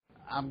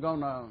I'm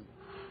going to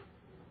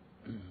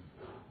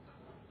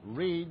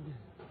read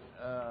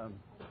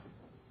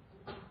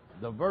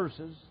the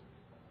verses,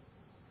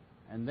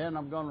 and then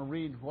I'm going to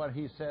read what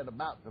he said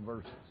about the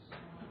verses.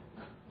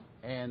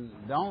 And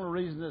the only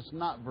reason it's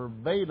not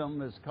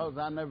verbatim is because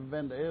I've never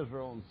been to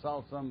Israel and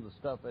saw some of the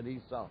stuff that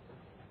he saw.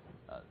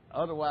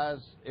 Otherwise,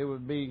 it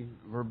would be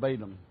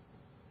verbatim.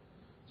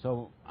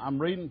 So I'm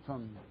reading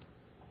from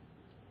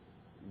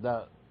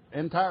the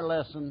entire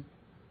lesson.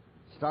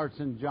 Starts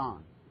in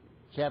John,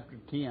 chapter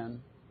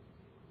 10.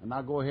 And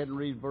I'll go ahead and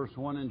read verse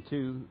 1 and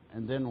 2,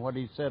 and then what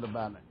he said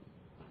about it.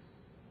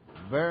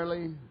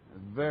 Verily,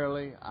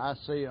 verily, I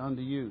say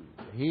unto you,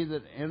 he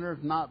that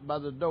entereth not by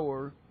the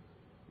door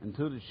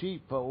into the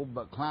sheepfold,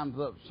 but climbs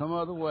up some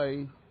other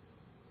way,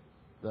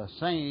 the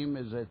same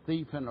is a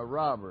thief and a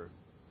robber.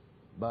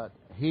 But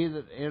he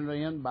that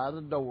entereth in by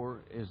the door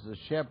is the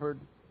shepherd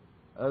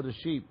of the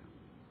sheep.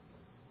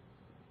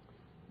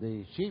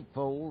 The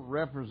sheepfold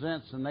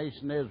represents the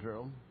nation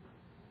Israel.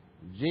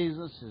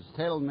 Jesus is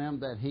telling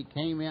them that he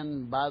came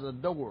in by the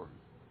door.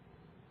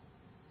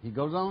 He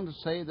goes on to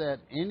say that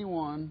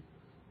anyone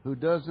who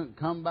doesn't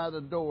come by the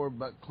door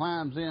but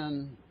climbs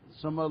in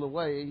some other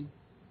way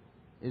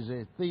is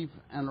a thief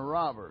and a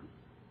robber.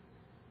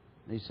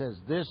 He says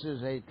this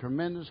is a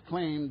tremendous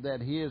claim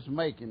that he is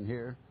making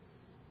here.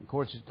 Of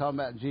course, he's talking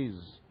about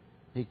Jesus.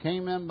 He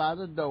came in by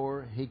the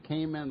door. He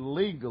came in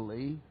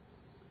legally.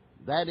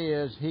 That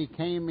is, he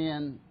came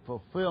in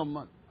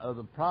fulfillment of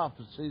the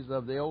prophecies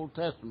of the Old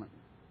Testament.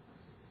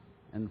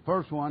 And the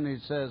first one, he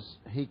says,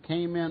 he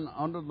came in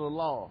under the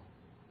law.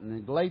 And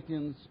in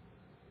Galatians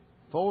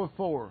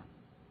 4:4,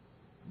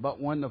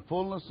 but when the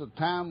fullness of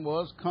time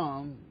was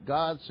come,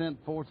 God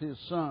sent forth his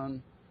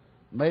Son,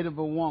 made of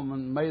a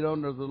woman, made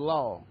under the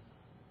law.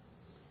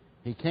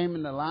 He came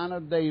in the line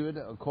of David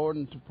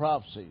according to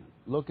prophecy.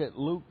 Look at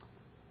Luke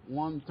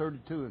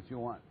 1:32 if you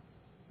want,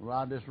 or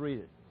I'll just read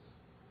it.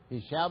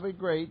 He shall be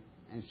great,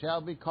 and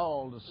shall be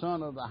called the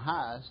Son of the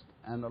Highest,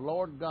 and the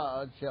Lord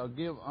God shall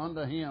give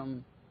unto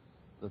him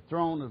the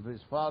throne of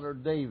his father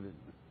David.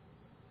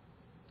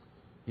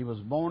 He was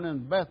born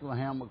in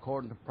Bethlehem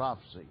according to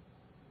prophecy.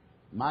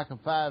 Micah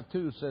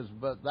 5:2 says,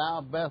 but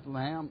thou,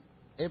 Bethlehem,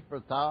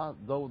 Ephrathah,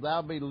 though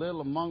thou be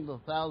little among the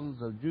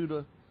thousands of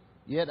Judah,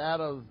 yet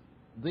out of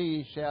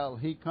thee shall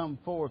he come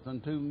forth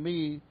unto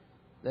me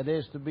that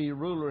is to be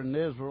ruler in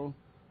Israel,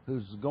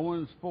 whose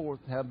goings forth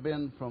have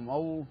been from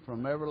old,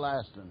 from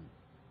everlasting.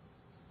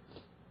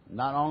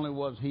 Not only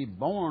was he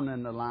born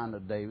in the line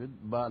of David,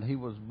 but he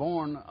was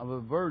born of a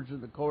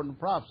virgin according to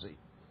prophecy.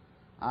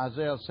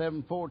 Isaiah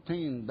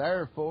 7:14,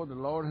 therefore the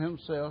Lord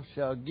himself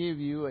shall give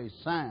you a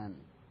sign.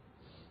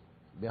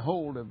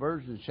 Behold, a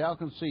virgin shall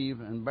conceive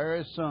and bear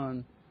a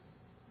son,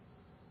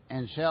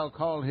 and shall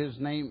call his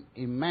name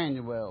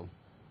Emmanuel.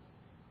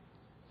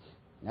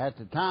 At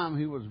the time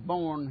he was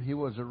born, he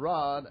was a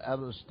rod out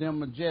of the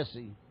stem of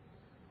Jesse.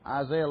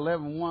 Isaiah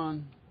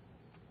 11:1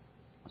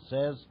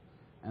 says,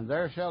 and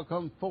there shall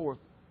come forth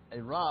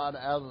a rod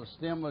out of the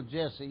stem of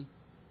Jesse,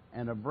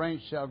 and a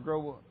branch shall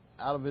grow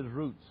out of his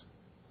roots.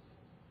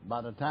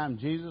 By the time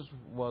Jesus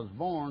was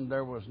born,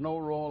 there was no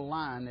royal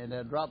line. It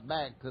had dropped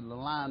back to the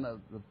line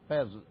of the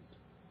peasant.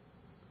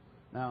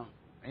 Now,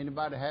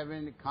 anybody have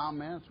any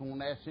comments? Want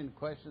to ask any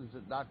questions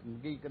that Dr.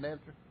 McGee could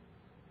answer?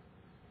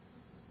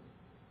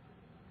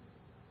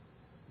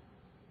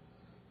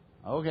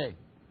 Okay.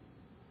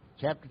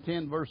 Chapter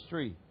 10, verse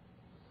 3.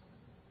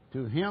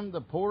 To him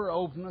the porter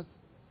openeth,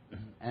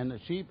 and the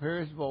sheep hear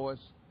his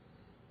voice,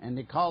 and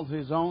he calls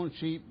his own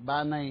sheep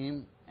by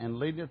name, and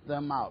leadeth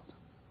them out.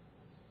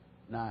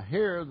 Now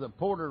here the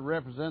porter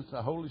represents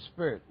the Holy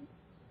Spirit.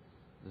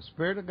 The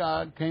Spirit of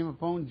God came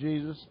upon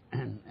Jesus,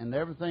 and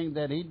everything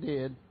that he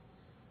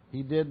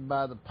did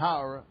by the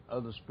power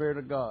of the Spirit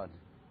of God.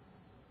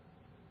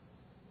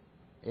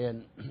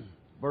 In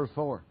verse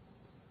 4,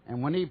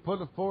 and when he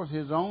putteth forth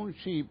his own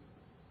sheep,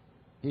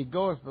 he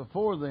goeth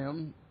before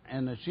them,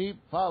 and the sheep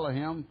follow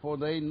him, for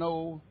they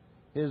know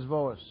his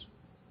voice.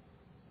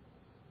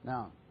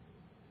 Now,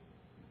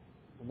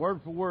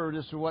 word for word,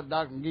 this is what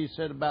Dr. McGee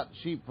said about the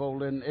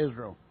sheepfold in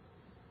Israel.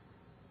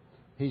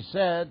 He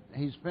said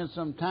he spent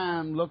some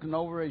time looking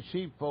over a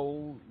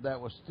sheepfold that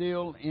was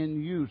still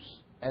in use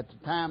at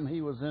the time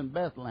he was in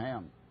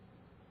Bethlehem.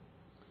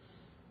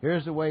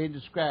 Here's the way he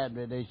described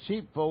it. A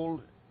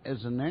sheepfold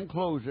is an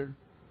enclosure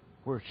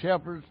where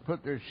shepherds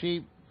put their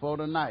sheep for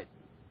the night.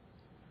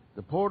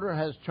 The porter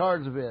has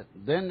charge of it.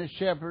 Then the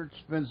shepherd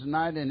spends the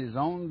night in his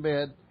own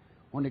bed.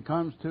 When he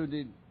comes to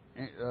the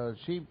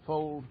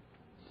sheepfold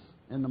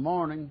in the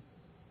morning,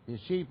 his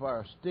sheep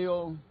are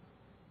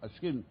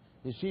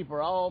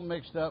all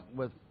mixed up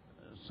with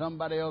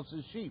somebody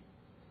else's sheep.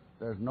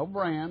 There's no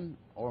brand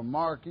or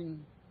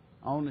marking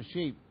on the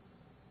sheep.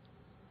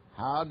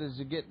 How does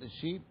he get the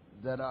sheep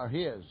that are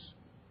his?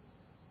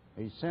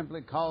 He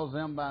simply calls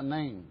them by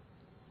name.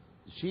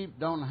 The sheep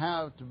don't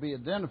have to be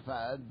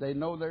identified. They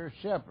know their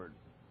shepherd.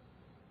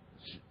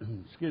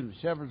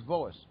 Shepherd's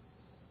voice.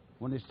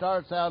 When he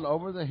starts out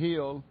over the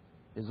hill,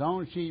 his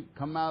own sheep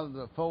come out of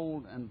the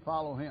fold and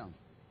follow him.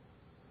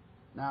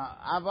 Now,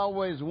 I've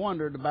always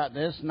wondered about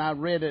this, and I've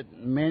read it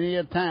many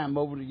a time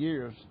over the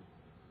years.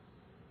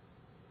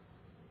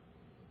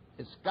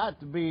 It's got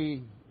to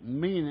be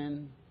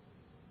meaning,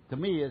 to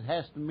me, it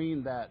has to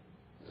mean that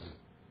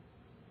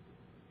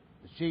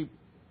the sheep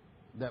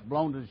that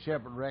belong to the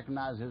shepherd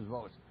recognize his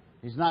voice.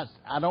 He's not,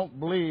 I don't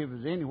believe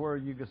there's anywhere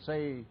you could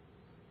say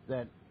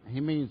that he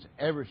means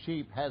every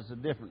sheep has a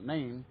different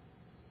name.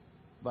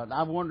 But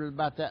I've wondered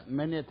about that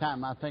many a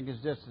time. I think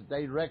it's just that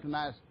they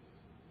recognize,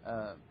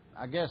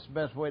 I guess the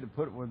best way to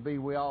put it would be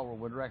we all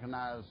would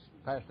recognize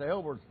Pastor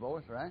Elbert's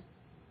voice, right?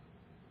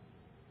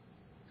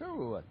 Sure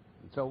we would.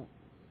 And so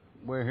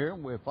we're here,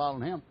 we're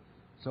following him.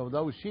 So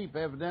those sheep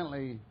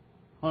evidently,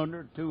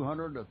 100,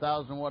 200,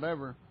 1,000,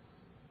 whatever,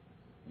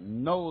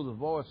 know the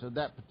voice of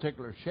that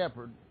particular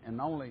shepherd,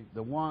 and only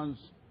the ones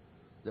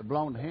that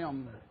belong to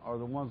him are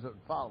the ones that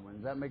follow him.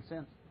 Does that make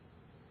sense?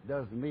 It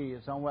does to me.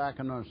 It's the only way I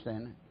can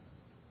understand it.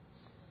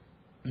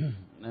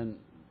 And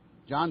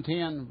John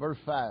 10, verse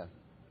 5.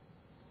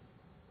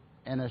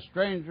 And a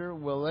stranger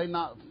will they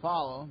not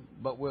follow,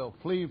 but will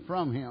flee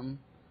from him,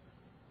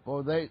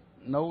 for they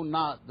know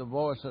not the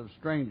voice of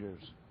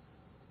strangers.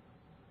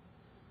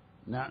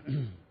 Now,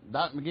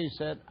 Dr. McGee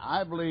said,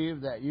 I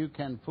believe that you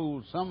can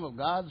fool some of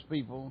God's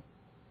people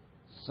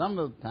some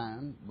of the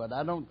time, but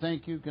I don't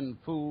think you can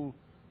fool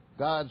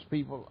God's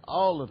people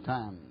all the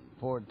time.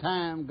 For a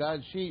time,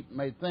 God's sheep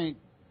may think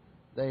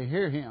they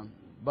hear him,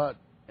 but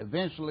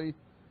eventually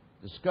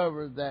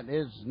discover that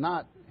it's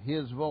not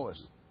his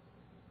voice.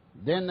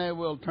 Then they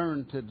will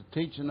turn to the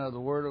teaching of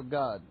the Word of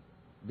God,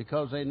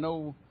 because they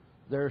know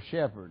their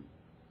shepherd.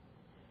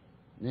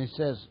 And he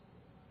says,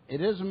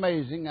 it is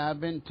amazing. I've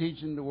been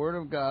teaching the Word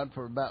of God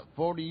for about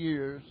 40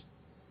 years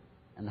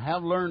and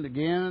have learned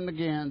again and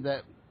again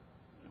that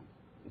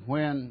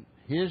when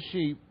his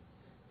sheep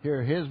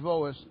hear his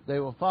voice, they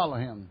will follow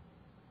him.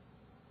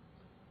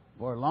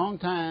 For a long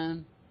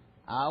time,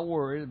 I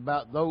worried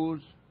about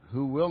those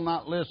who will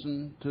not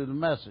listen to the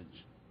message.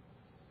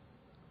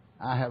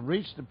 I have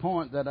reached the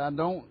point that I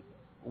don't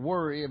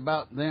worry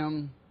about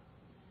them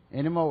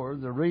anymore.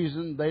 The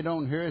reason they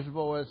don't hear his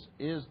voice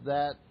is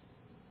that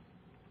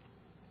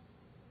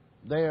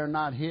they are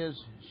not his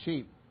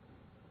sheep.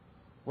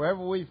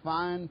 Wherever we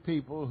find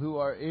people who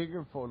are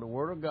eager for the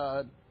Word of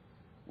God,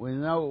 we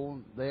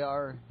know they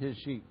are his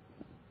sheep.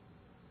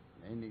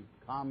 Any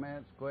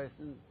comments,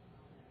 questions?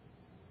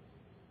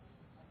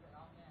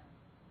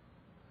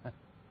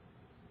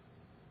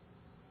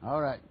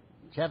 All right.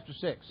 Chapter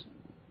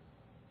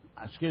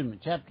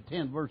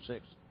 10, verse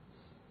 6.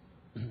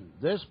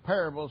 This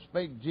parable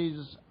spake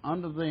Jesus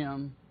unto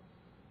them,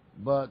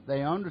 but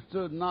they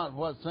understood not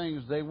what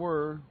things they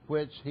were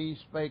which he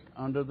spake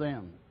unto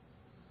them.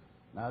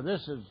 Now,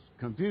 this is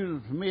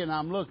confusing for me, and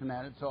I'm looking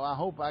at it, so I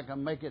hope I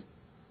can make it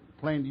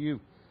plain to you.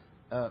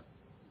 The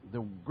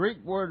Greek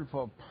word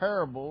for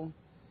parable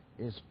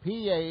is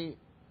P-A-R-A-B-O-L-O.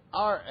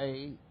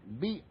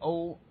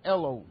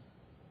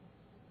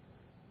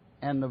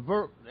 And the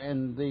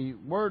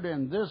word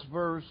in this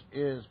verse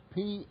is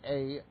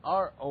P-A-R-O-I-M-I-A,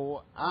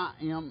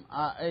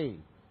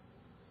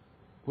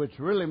 which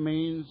really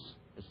means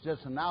it's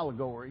just an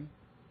allegory.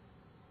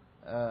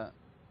 The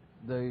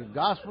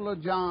Gospel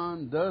of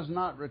John does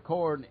not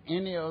record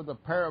any of the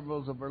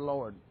parables of our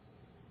Lord.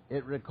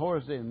 It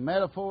records the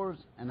metaphors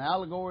and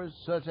allegories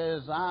such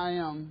as I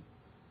am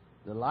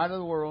the light of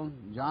the world,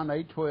 John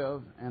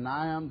 8:12, and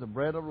I am the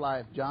bread of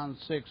life, John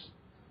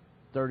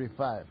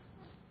 6:35.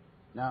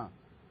 Now,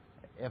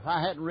 if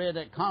I hadn't read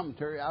that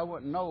commentary, I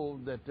wouldn't know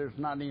that there's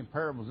not any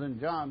parables in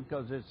John,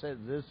 because it says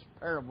this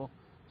parable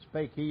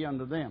spake he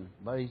unto them.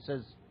 But he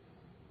says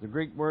the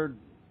Greek word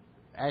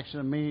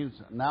actually means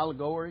an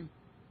allegory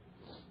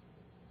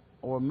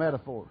or a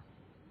metaphor.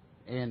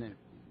 And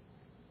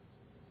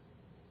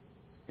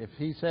if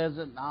he says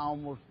it, I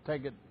almost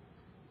take it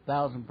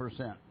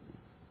 1,000%.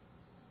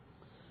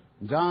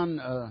 John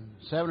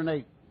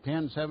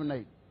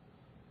 10:7-8.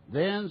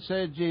 Then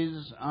said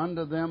Jesus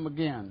unto them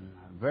again,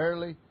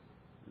 Verily,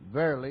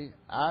 verily,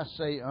 I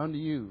say unto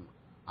you,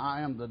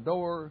 I am the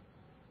door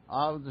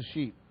of the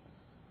sheep.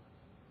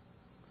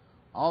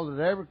 All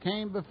that ever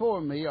came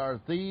before me are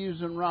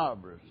thieves and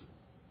robbers,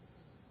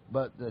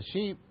 but the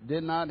sheep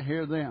did not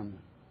hear them.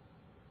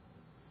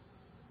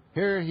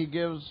 Here he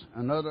gives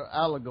another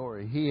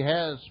allegory. He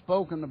has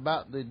spoken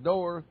about the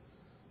door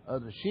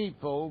of the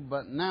sheepfold,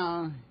 but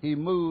now he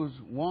moves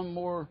one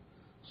more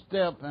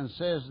step and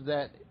says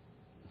that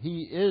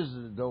he is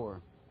the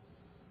door.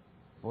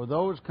 For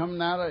those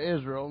coming out of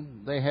Israel,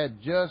 they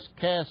had just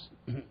cast,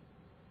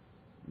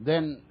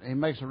 then he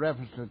makes a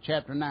reference to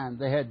chapter 9,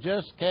 they had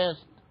just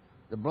cast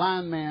the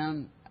blind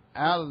man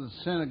out of the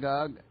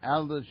synagogue,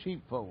 out of the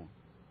sheepfold.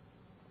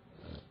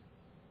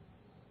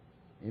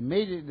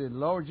 Immediately the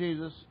Lord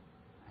Jesus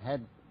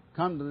had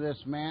come to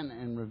this man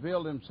and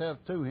revealed himself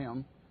to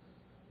him.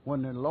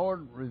 When the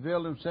Lord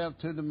revealed himself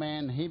to the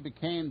man, he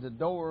became the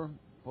door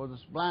for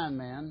this blind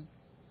man.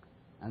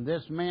 And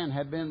this man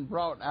had been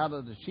brought out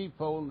of the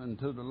sheepfold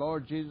into the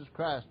Lord Jesus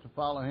Christ to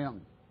follow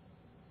him.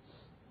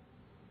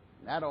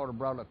 That ought to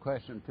brought a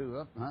question too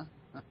up, huh?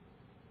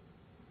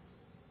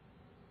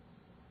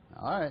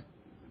 All right,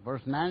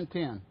 verse 9 and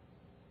 10.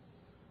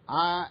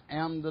 I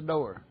am the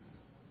door.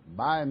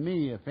 By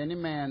me, if any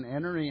man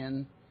enter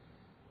in,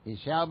 he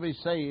shall be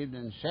saved,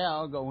 and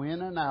shall go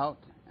in and out,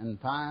 and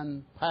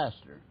find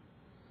pasture.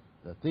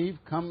 The thief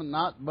cometh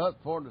not but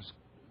for to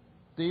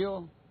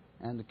steal,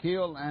 and to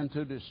kill, and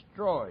to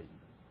destroy.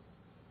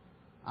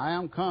 I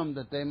am come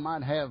that they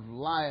might have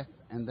life,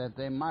 and that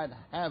they might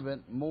have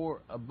it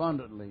more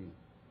abundantly.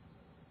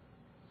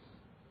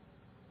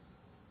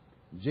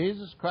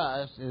 Jesus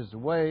Christ is the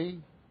way,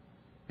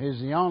 He is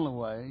the only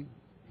way,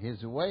 He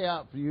is the way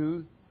out for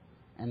you,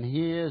 and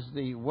He is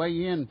the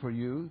way in for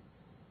you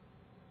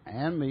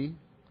and me.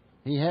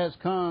 He has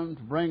come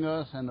to bring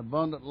us an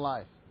abundant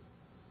life.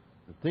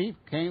 The thief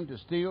came to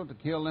steal, to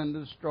kill, and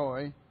to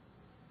destroy.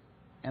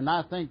 And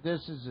I think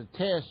this is a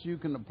test you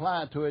can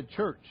apply to a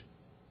church,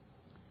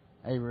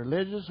 a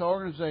religious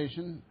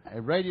organization,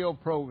 a radio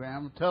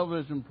program, a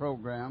television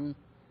program.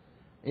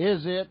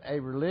 Is it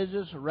a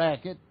religious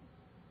racket?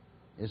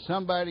 Is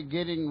somebody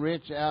getting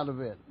rich out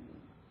of it?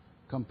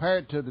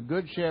 Compared to the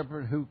Good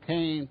Shepherd who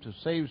came to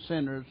save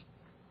sinners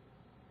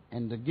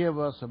and to give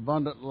us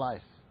abundant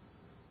life.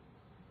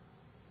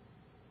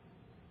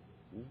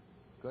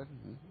 Good.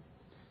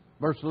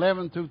 Verse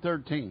 11 through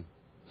 13.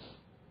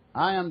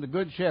 I am the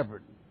Good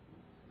Shepherd.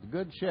 The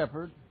Good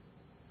Shepherd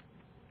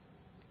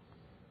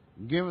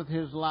giveth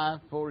his life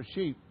for the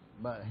sheep,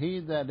 but he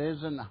that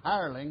is an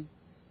hireling,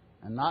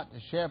 and not the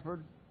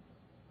shepherd,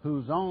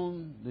 whose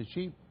own the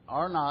sheep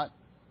are not,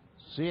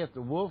 seeth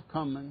the wolf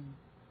coming,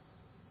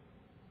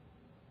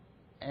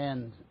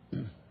 and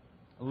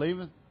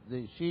leaveth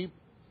the sheep,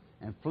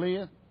 and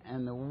fleeth,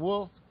 and the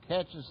wolf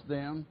catcheth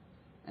them,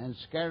 and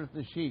scattereth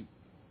the sheep.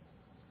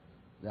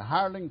 The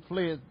hireling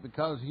fleeth,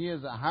 because he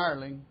is a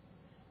hireling,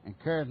 and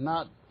careth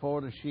not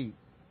for the sheep.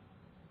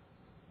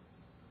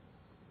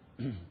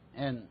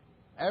 And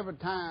every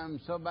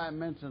time somebody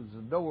mentions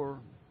the door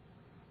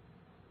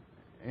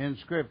in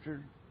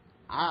Scripture,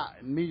 I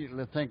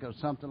immediately think of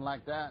something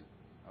like that,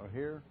 or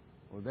here,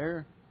 or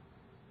there.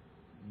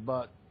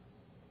 But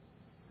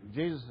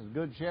Jesus is a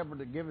good shepherd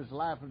to give his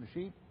life for the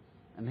sheep,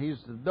 and he's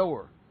the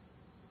door.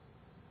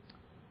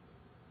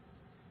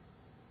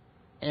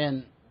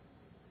 And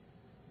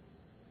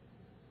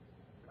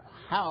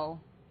how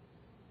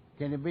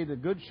can he be the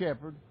good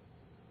shepherd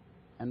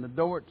and the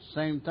door at the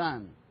same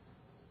time?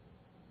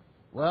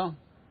 Well,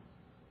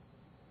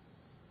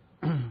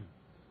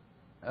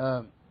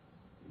 Dr.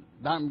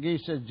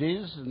 McGee says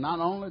Jesus is not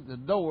only the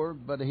door,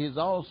 but he's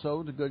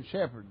also the good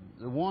shepherd,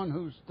 the one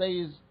who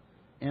stays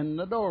in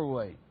the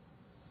doorway.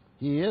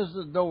 He is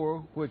the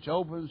door which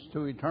opens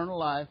to eternal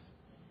life.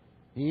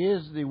 He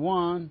is the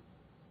one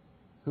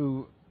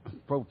who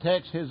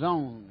protects his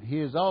own. He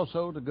is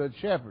also the good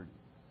shepherd.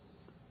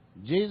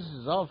 Jesus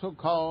is also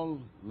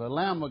called the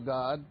Lamb of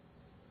God.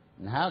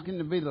 And how can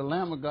he be the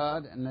Lamb of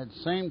God and at the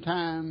same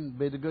time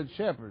be the good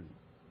shepherd?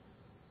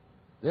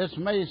 This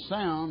may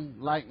sound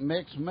like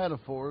mixed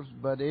metaphors,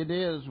 but it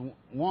is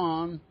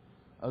one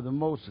of the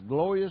most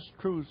glorious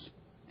truths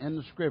in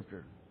the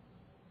Scripture.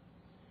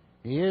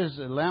 He is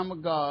the Lamb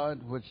of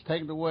God which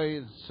taketh away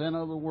the sin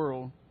of the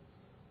world.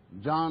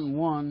 John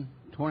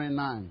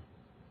 1:29.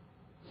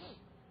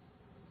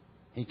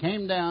 He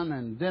came down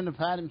and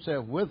identified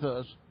himself with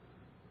us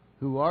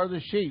who are the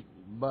sheep,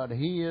 but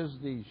he is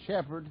the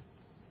shepherd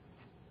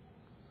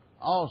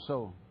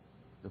also.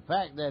 The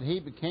fact that he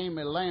became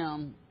a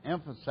lamb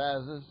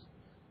emphasizes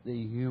the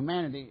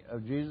humanity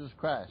of Jesus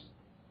Christ.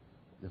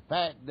 The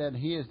fact that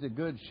he is the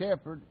good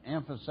shepherd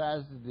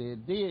emphasizes the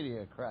deity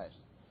of Christ.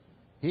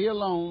 He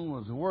alone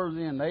was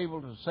worthy and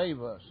able to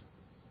save us.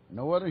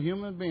 No other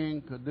human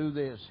being could do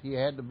this. He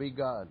had to be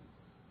God.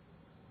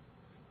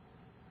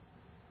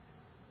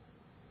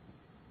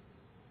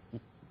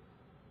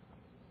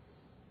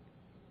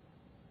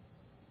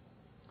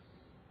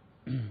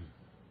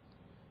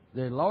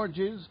 The Lord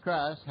Jesus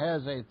Christ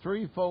has a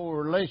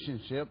threefold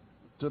relationship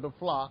to the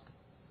flock,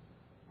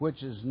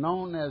 which is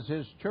known as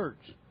his church.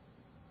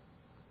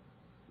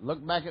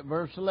 Look back at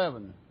verse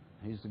 11.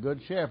 He's the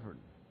good shepherd.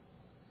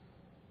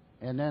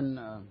 And then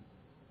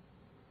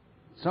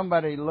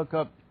somebody look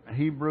up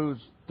Hebrews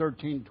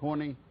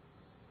 13:20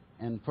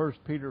 and 1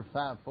 Peter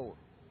 5:4.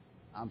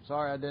 I'm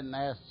sorry I didn't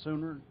ask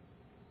sooner,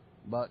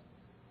 but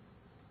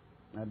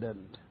I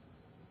didn't.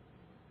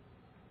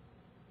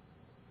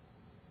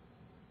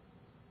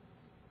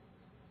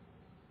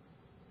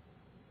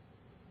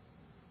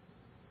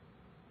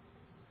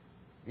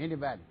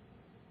 Anybody?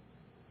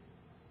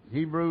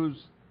 Hebrews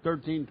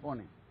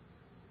 13:20.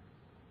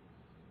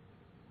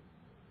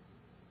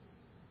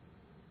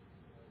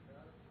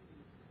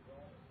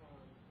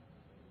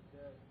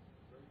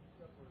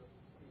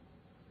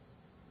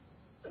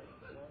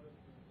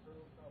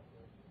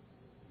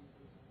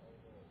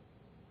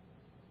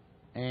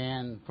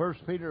 And 1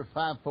 Peter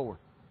 5:4.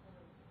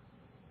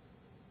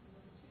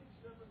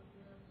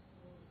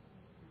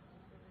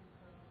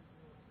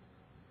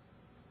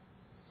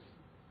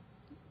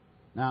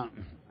 Now,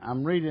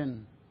 I'm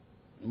reading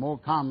more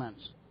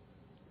comments.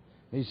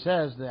 He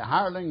says, the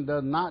hireling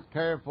does not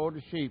care for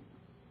the sheep.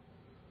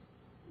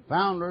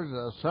 founders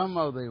of some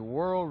of the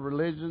world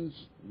religions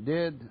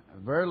did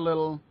very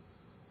little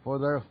for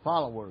their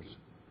followers.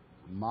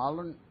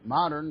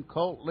 Modern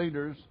cult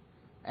leaders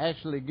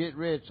actually get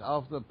rich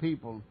off the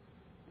people.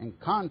 In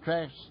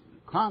contrast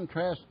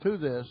to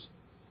this,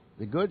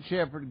 the Good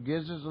Shepherd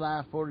gives his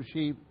life for the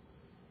sheep,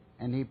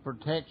 and he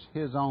protects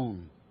his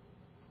own.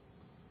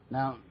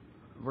 Now,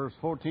 verse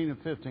 14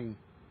 and 15.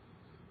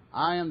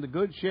 I am the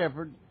Good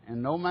Shepherd,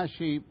 and know my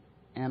sheep,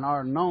 and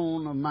are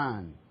known of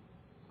mine.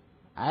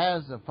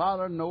 As the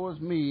Father knoweth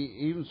me,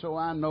 even so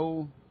I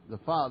know the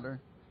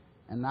Father,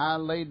 and I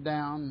lay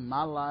down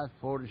my life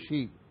for the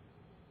sheep.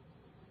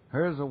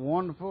 Here's a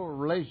wonderful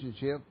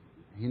relationship.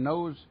 He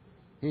knows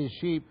his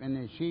sheep, and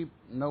his sheep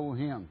know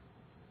him.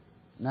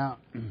 Now,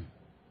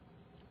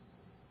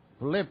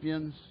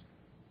 Philippians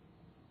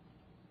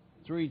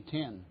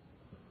 3:10.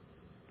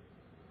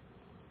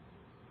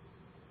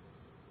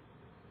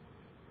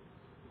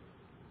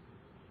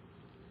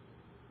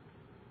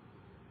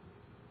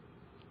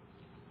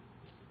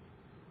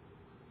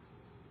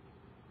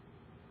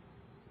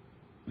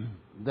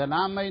 That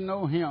I may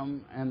know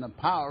him and the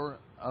power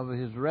of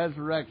his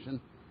resurrection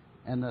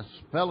and the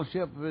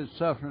fellowship of his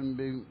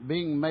suffering,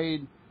 being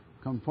made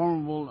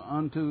conformable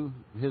unto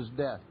his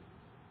death.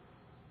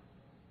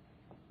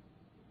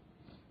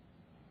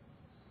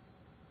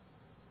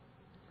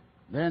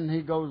 Then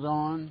he goes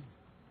on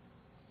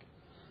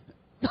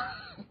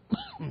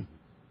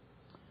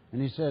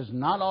and he says,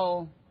 not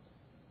all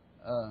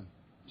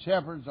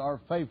shepherds are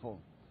faithful.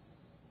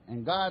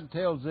 And God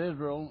tells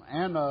Israel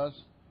and us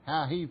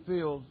how he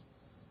feels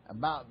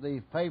about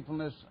the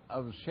faithfulness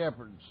of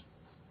shepherds.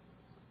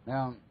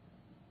 Now,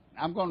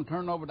 I'm going to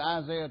turn over to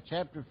Isaiah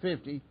chapter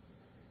 50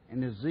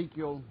 and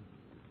Ezekiel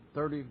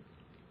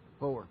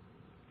 34.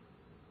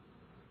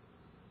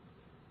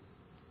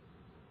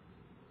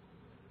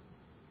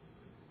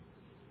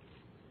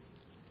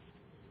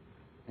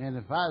 And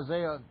if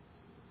Isaiah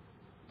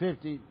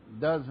 50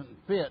 doesn't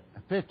fit,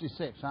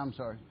 56,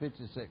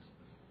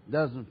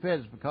 doesn't fit,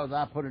 it's because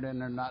I put it in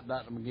there, not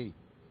Dr. McGee.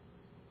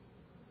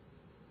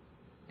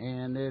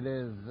 And it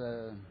is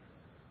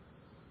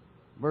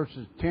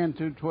verses 10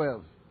 to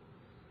 12.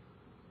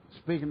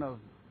 Speaking of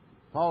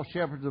false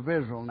shepherds of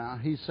Israel now,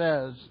 he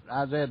says,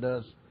 Isaiah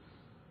does,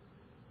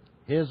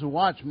 his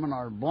watchmen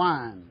are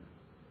blind.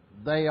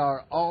 They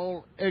are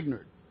all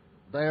ignorant.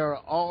 They are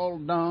all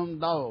dumb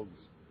dogs.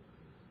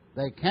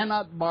 They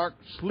cannot bark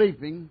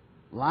sleeping,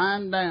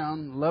 lying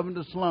down, loving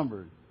to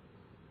slumber.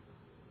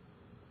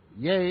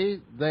 Yea,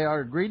 they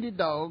are greedy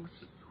dogs,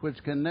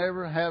 which can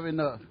never have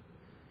enough.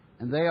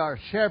 And they are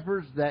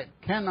shepherds that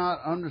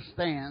cannot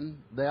understand.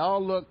 They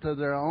all look to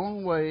their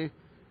own way,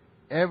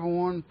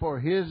 everyone for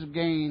his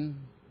gain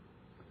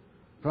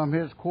from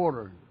his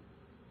quarter.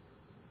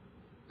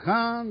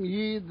 Come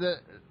ye,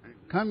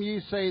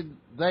 say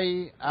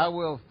they, I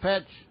will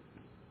fetch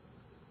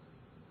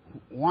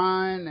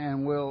wine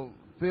and will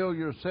fill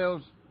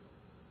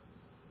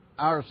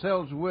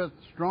ourselves with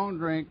strong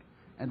drink,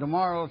 and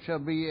tomorrow shall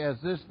be as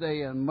this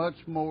day and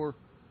much more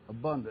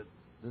abundant.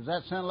 Does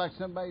that sound like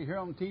somebody you hear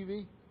on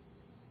TV?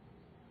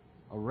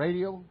 Or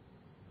radio?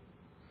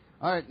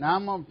 All right, now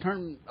I'm going to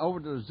turn over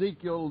to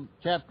Ezekiel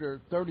chapter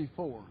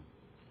 34.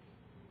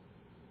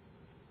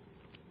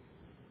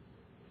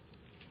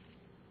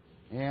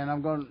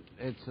 And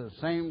it's the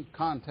same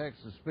context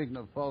as speaking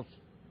of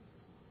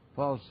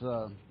false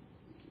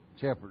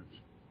shepherds.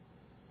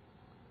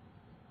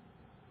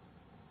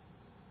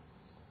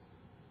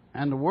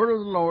 And the word of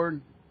the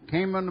Lord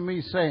came unto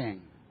me,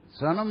 saying,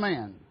 Son of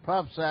man,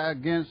 prophesy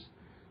against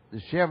the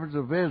shepherds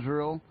of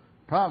Israel.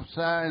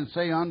 Prophesy and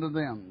say unto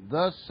them,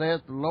 Thus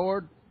saith the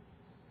Lord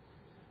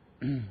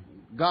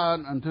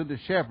God unto the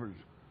shepherds,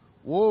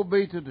 Woe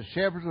be to the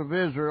shepherds of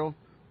Israel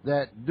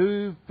that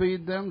do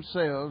feed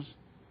themselves.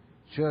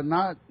 Should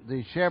not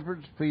the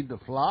shepherds feed the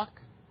flock?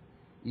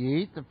 You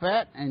eat the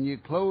fat, and you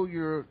clothe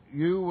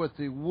you with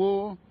the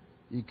wool.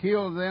 You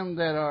kill them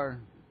that are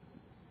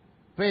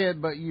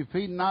fed, but you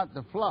feed not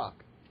the flock.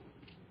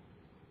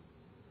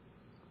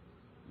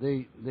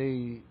 The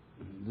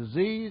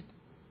diseased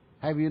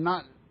have you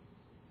not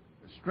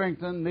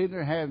strengthened,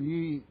 neither have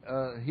ye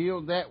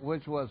healed that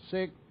which was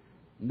sick,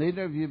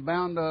 neither have you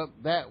bound up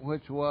that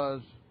which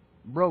was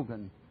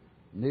broken,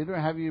 neither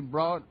have you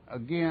brought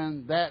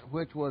again that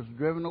which was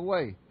driven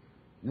away,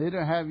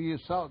 neither have you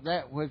sought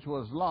that which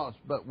was lost,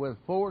 but with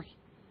force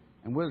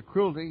and with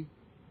cruelty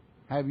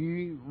have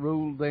ye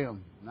ruled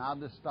them. Now I'll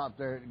just stop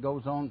there. It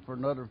goes on for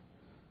another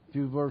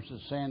few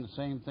verses saying the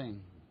same thing.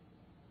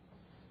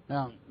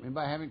 Now,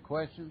 anybody have any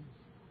questions,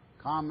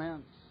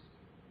 comments?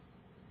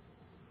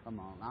 Come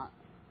on,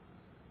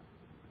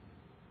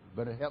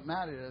 better help me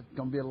out here. It's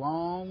going to be a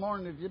long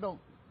morning if you don't.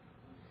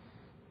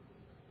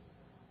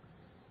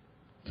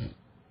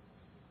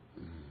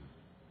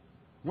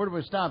 Where do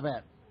we stop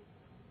at?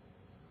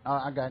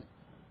 I got it.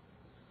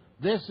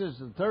 This is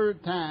the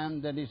third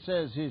time that he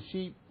says his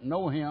sheep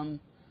know him.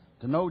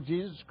 To know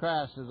Jesus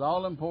Christ is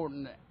all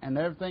important, and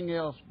everything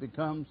else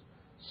becomes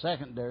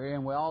secondary,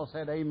 and we all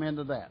said amen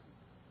to that.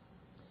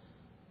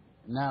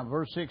 Now,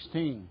 verse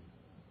 16.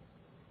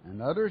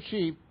 And other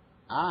sheep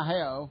I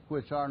have,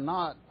 which are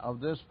not of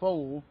this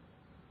fold,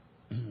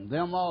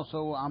 them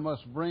also I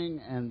must bring,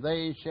 and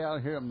they shall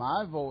hear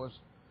my voice,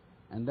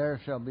 and there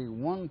shall be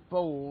one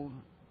fold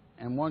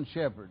and one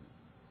shepherd.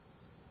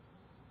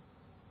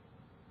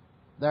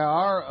 There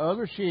are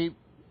other sheep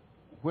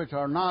which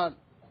are not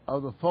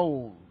of the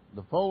fold.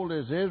 The fold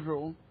is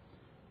Israel,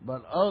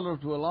 but others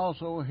will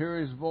also hear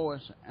his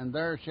voice, and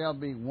there shall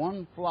be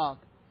one flock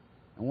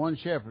and one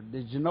shepherd.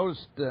 Did you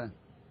notice the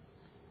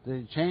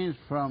change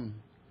from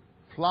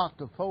flock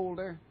to fold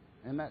there?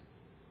 And that,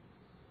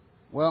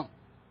 well,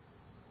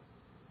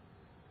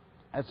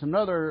 that's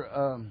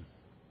another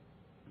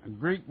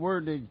Greek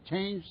word that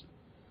changed,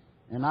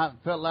 and I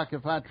felt like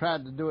if I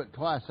tried to do it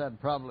twice, I'd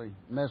probably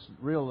mess it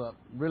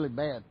really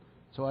bad.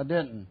 So I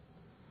didn't.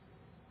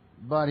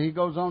 But he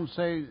goes on to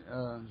say,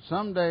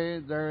 someday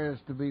there is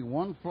to be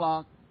one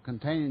flock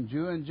containing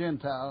Jew and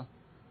Gentile,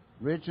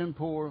 rich and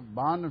poor,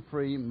 bond and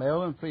free,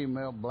 male and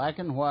female, black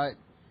and white,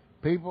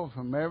 people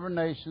from every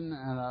nation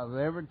and of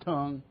every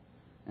tongue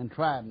and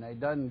tribe. Now, he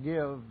doesn't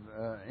give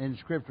any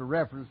scripture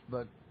reference,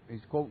 but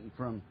he's quoting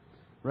from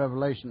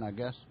Revelation, I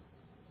guess.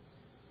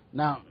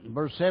 Now,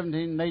 verse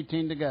 17 and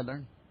 18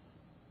 together.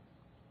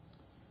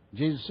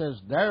 Jesus says,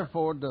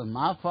 therefore does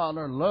my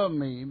Father love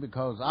me,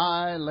 because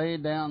I lay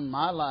down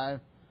my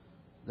life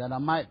that I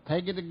might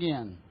take it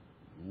again.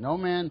 No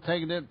man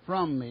taketh it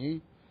from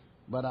me,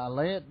 but I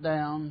lay it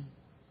down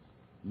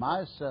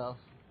myself.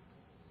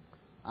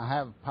 I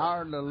have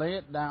power to lay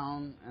it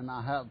down, and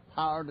I have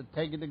power to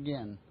take it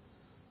again.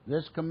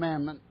 This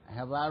commandment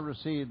have I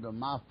received of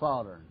my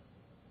Father.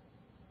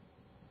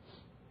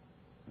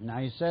 Now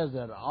he says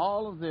that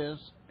all of this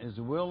is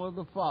the will of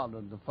the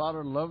Father. The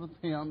Father loveth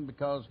him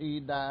because he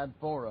died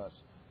for us.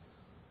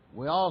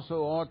 We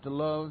also ought to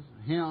love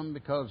him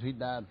because he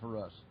died for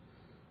us.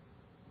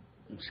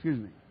 Excuse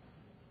me.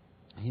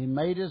 He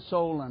made his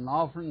soul an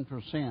offering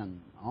for sin.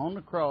 On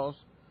the cross,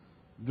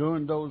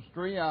 during those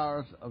 3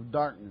 hours of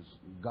darkness,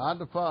 God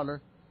the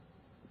Father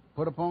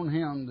put upon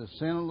him the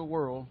sin of the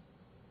world,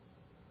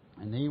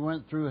 and he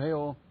went through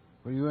hell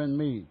for you and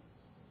me.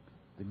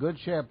 The Good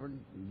Shepherd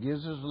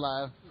gives his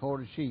life for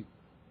the sheep.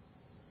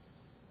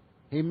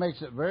 He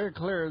makes it very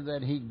clear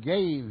that he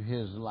gave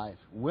his life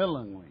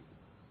willingly.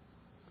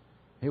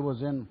 He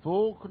was in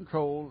full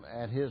control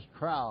at his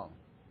trial.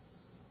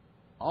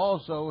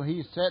 Also,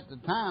 he set the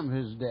time of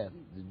his death.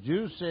 The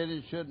Jews said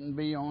it shouldn't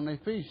be on a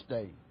feast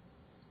day,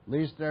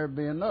 lest there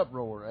be an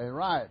uproar, a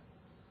riot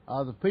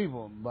of the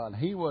people. But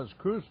he was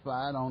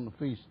crucified on the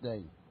feast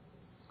day.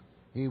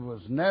 He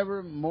was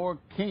never more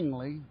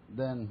kingly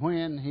than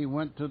when he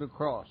went to the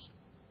cross.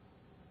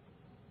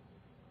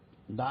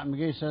 Dr.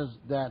 McGee says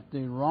that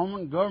the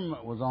Roman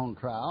government was on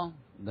trial,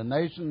 the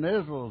nation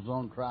of Israel was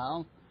on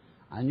trial,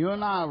 and you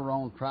and I were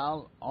on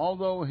trial.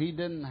 Although he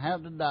didn't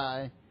have to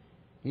die,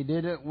 he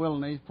did it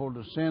willingly for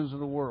the sins of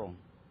the world.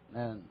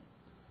 And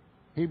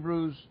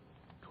Hebrews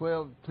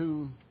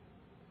 12:2.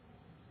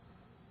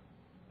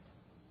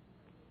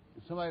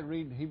 Somebody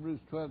read Hebrews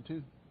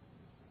 12:2.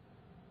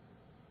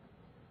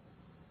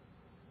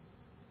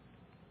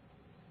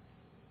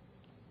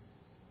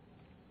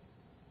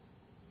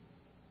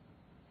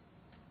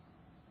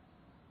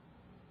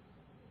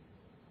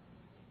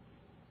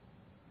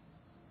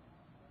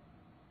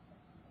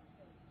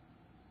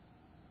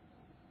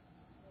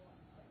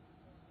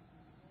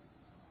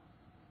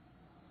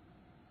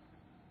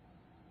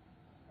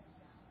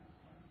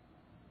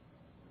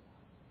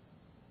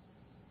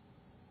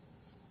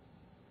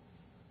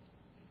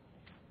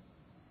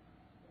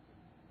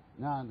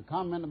 Now, the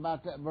comment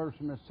about that verse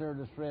from Miss Sarah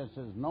just read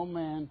says, no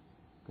man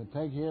could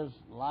take his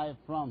life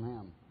from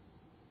him.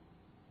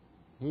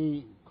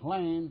 He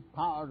claimed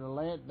power to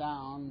lay it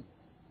down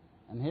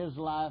in his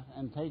life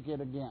and take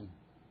it again.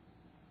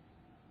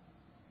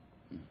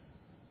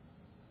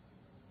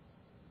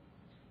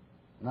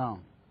 Now,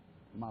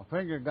 my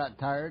finger got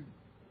tired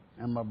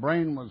and my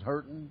brain was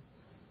hurting,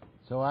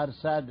 so I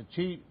decided to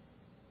cheat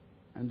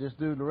and just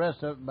do the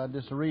rest of it by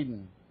just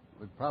reading.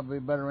 It would probably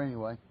be better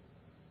anyway.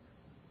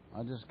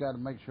 I just got to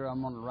make sure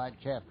I'm on the right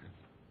chapter.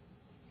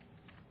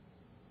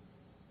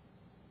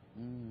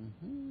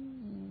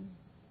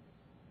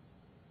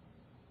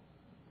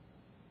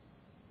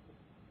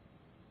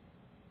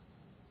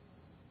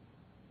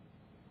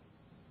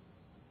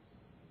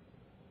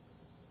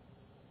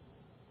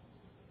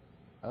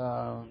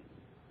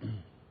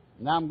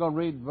 Now I'm going to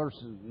read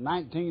verses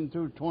 19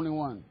 through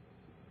 21.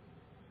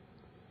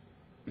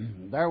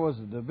 There was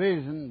a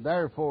division,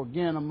 therefore,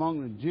 again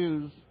among the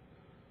Jews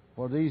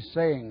for these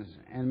sayings,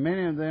 and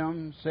many of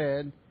them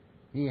said,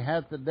 he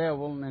hath the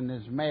devil and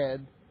is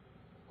mad.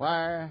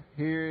 Why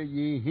hear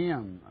ye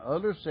him?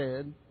 Others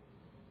said,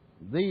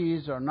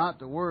 these are not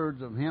the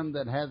words of him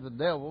that hath the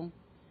devil.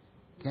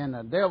 Can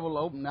the devil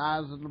open the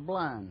eyes of the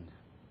blind?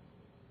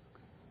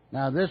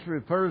 Now this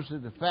refers to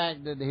the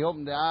fact that he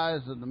opened the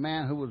eyes of the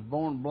man who was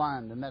born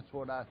blind, and that's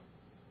what I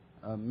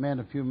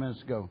meant a few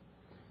minutes ago.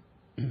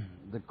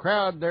 The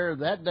crowd there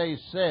that day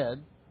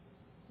said,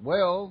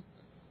 well,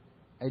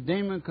 a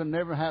demon could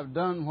never have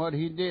done what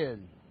he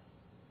did.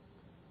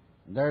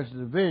 there's a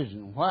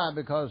division. Why?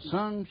 Because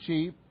some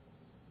sheep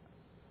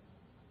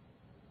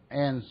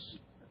and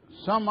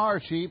some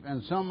are sheep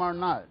and some are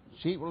not.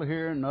 Sheep will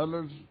hear and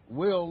others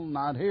will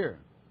not hear.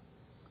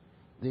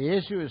 The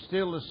issue is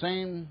still the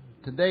same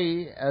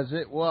today as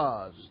it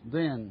was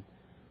then.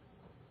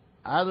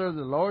 Either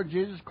the Lord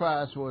Jesus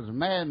Christ was a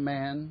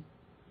madman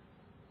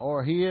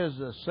or he is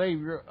the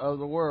Savior of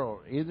the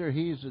world. Either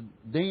he's a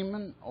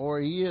demon or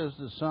he is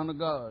the Son of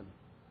God.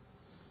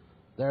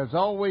 There's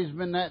always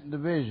been that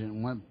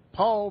division. When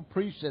Paul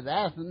preached at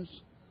Athens,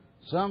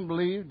 some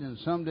believed and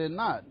some did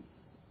not.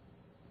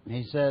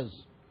 He says,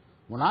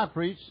 when I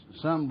preach,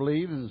 some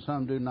believe and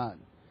some do not.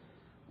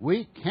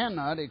 We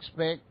cannot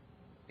expect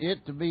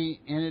it to be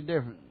any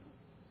different.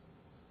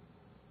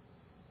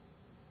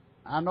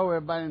 I know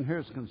everybody in here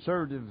is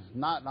conservative. If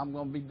not, I'm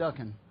going to be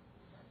ducking.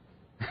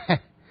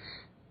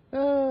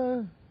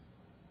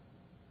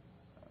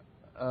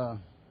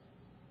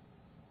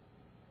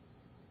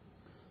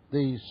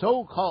 The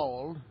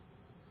so-called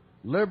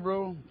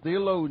liberal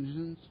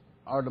theologians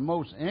are the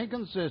most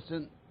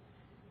inconsistent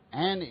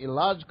and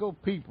illogical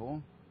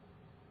people.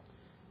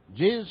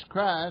 Jesus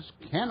Christ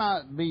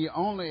cannot be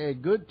only a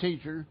good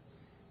teacher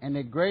and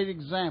a great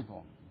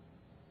example.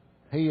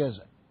 He is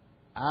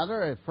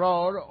either a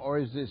fraud or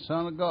is the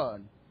Son of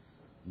God.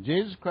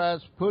 Jesus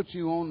Christ puts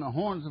you on the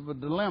horns of a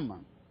dilemma.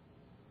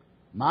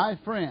 My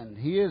friend,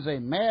 he is a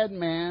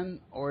madman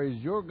or is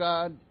your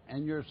God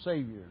and your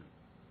Savior.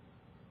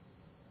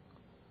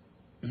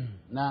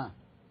 Now,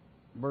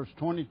 verse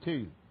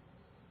 22.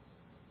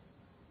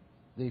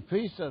 The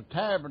Feast of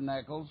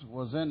Tabernacles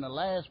was in the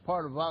last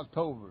part of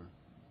October.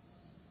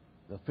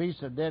 The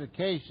Feast of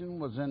Dedication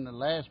was in the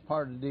last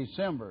part of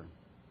December.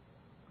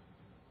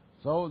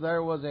 So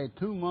there was a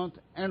 2-month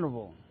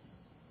interval.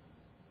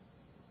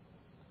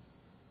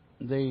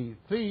 The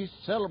feast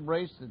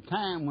celebrates the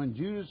time when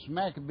Judas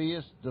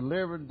Maccabeus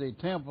delivered the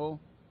temple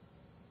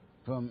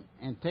from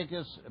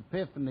Antiochus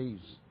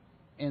Epiphanes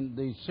and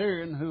the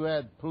Syrian who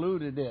had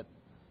polluted it.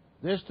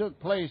 This took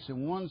place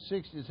in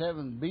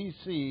 167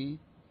 B.C.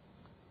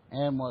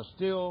 and was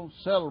still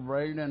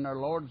celebrated in our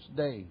Lord's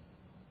day.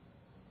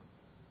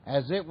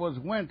 As it was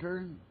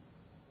winter,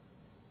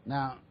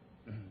 now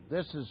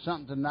this is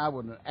something I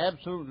would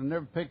absolutely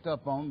never picked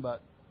up on,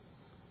 but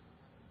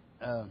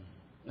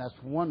that's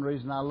one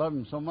reason I love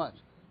him so much.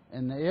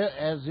 And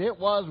as it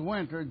was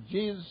winter,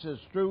 Jesus is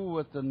through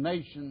with the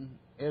nation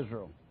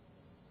Israel.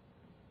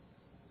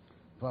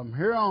 From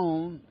here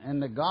on, in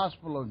the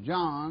Gospel of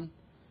John,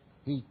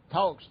 he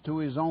talks to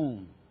his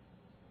own.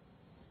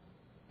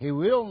 He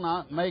will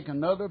not make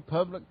another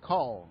public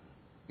call.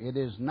 It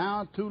is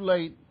now too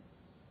late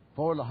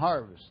for the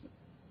harvest.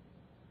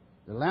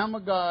 The Lamb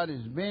of God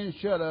is being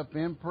shut up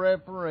in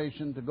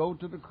preparation to go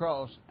to the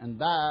cross and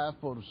die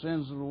for the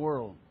sins of the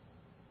world.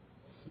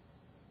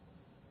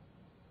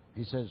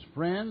 He says,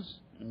 friends,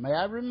 may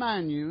I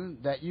remind you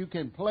that you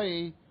can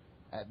play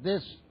at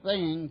this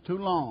thing too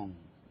long.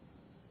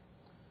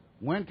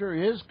 Winter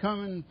is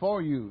coming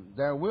for you.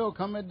 There will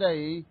come a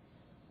day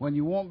when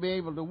you won't be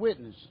able to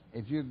witness.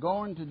 If you're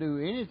going to do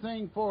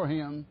anything for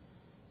him,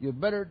 you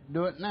better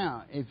do it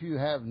now. If you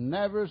have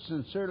never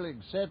sincerely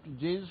accepted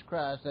Jesus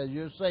Christ as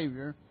your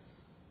Savior,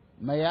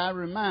 may I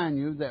remind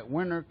you that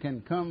winter can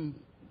come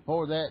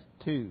for that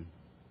too.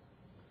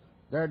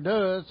 There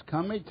does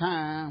come a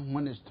time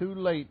when it's too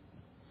late,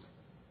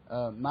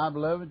 my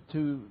beloved,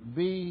 to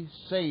be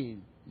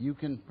saved. You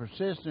can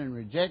persist in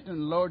rejecting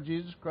the Lord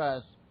Jesus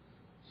Christ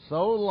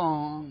so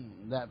long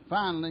that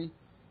finally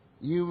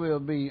you will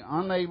be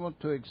unable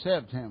to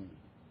accept him.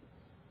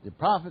 The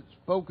prophet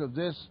spoke of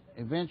this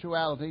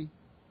eventuality.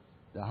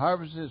 The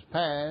harvest is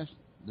past,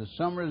 the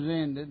summer is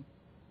ended,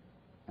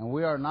 and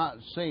we are not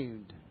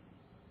saved.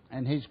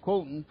 And he's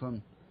quoting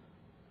from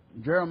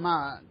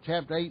Jeremiah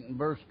chapter 8 and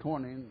verse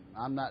 20.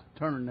 I'm not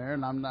turning there,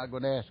 and I'm not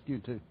going to ask you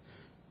to.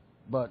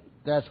 But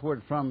that's where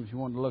it's from if you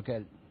want to look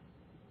at it.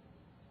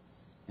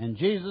 And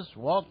Jesus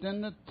walked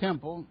in the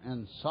temple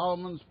in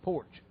Solomon's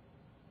porch.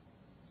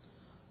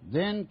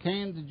 Then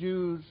came the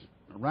Jews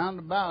round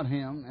about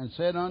him and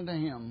said unto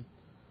him,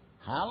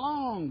 how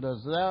long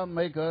dost thou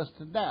make us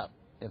to doubt?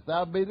 If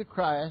thou be the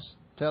Christ,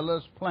 tell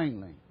us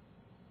plainly.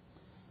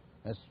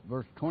 That's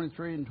verse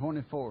 23 and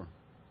 24.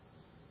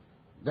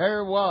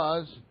 There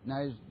was,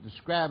 now he's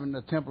describing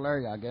the temple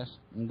area, I guess,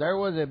 and there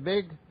was a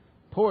big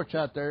porch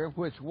out there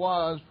which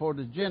was for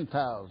the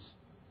Gentiles,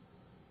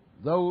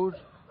 those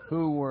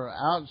who were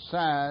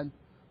outside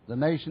the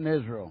nation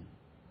Israel.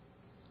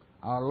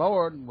 Our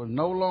Lord was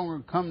no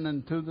longer coming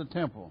into the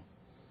temple.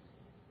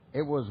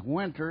 It was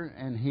winter,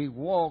 and he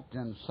walked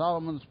in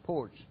Solomon's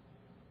porch.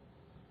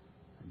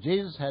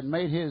 Jesus had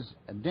made his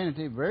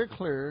identity very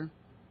clear,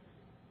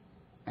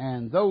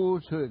 and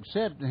those who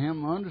accepted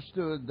him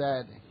understood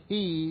that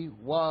he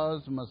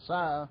was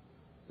Messiah,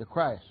 the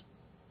Christ.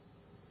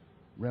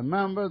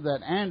 Remember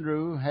that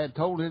Andrew had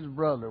told his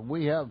brother,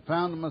 we have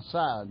found the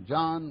Messiah,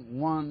 John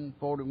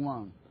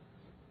 1:41.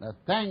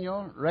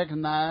 Nathanael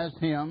recognized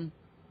him,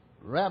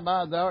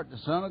 Rabbi, thou art the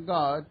Son of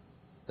God,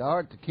 thou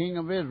art the King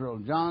of Israel,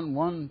 John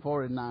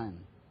 1:49.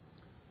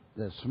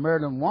 The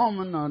Samaritan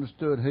woman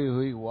understood who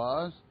he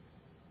was,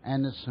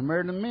 and the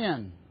Samaritan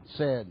men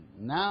said,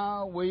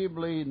 Now we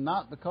believe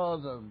not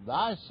because of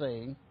thy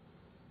saying,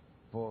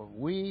 for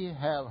we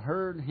have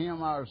heard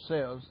him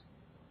ourselves,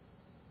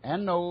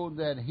 and know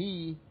that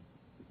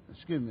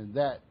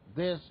that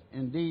this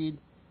indeed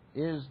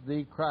is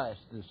the Christ,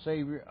 the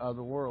Savior of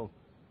the world.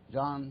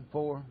 John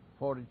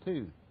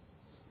 4:42.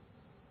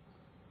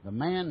 The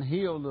man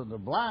healed of the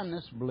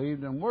blindness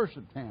believed and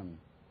worshipped him.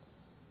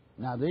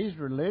 Now these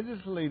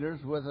religious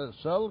leaders with their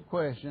subtle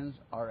questions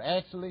are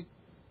actually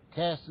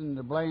casting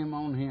the blame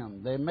on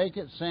him. They make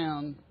it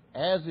sound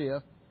as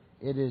if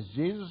it is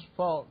Jesus'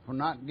 fault for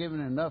not giving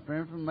enough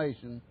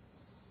information,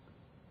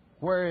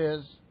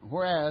 whereas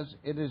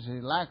it is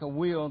a lack of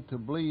will to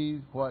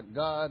believe what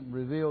God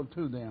revealed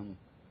to them.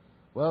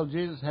 Well,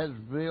 Jesus has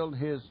revealed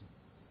his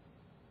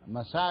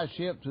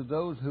Messiahship to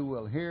those who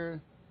will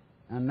hear,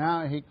 and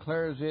now he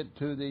declares it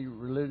to the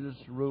religious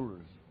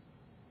rulers.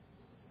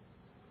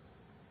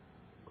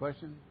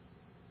 Question?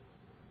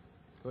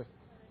 Question?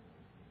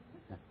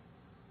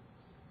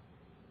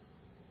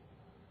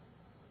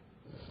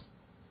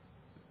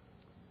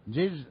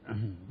 Jesus,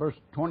 verse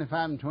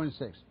 25 and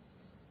 26.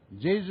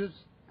 Jesus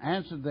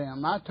answered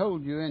them, I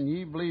told you, and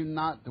ye believe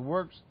not the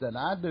works that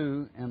I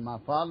do in my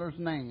Father's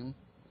name.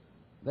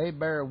 They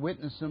bear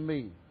witness of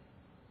me.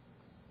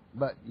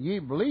 But ye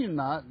believe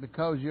not,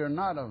 because ye are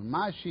not of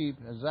my sheep,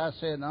 as I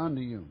said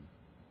unto you.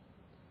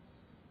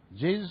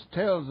 Jesus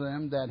tells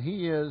them that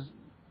he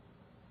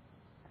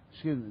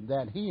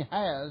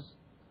has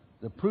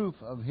the proof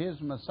of his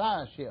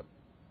Messiahship.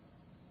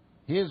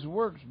 His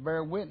works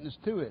bear witness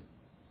to it.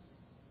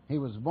 He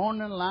was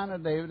born in the line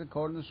of David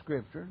according to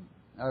Scripture,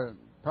 or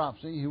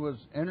prophecy. He was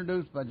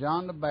introduced by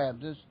John the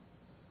Baptist.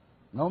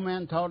 No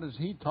man taught as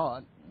he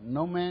taught.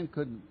 No man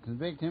could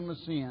convict him of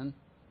sin.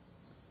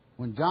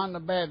 When John the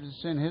Baptist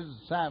sent his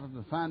disciples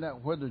to find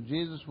out whether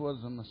Jesus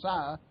was the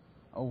Messiah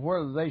or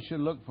whether they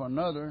should look for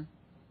another,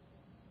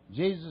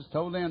 Jesus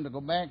told them to go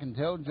back and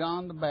tell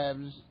John the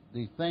Baptist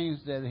the things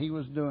that he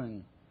was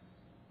doing.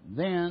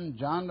 Then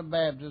John the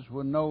Baptist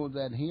would know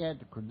that he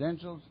had the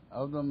credentials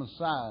of the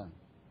Messiah.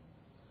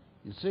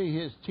 You see,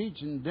 his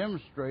teaching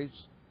demonstrates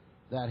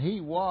that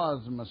he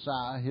was the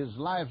Messiah. His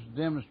life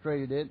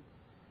demonstrated it,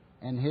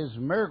 and his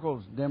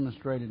miracles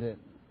demonstrated it.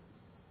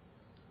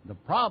 The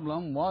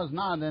problem was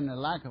not in the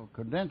lack of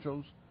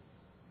credentials.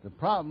 The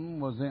problem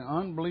was the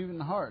unbelieving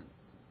heart.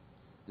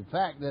 The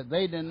fact that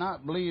they did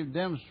not believe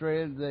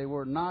demonstrated they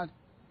were not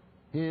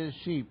his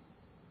sheep.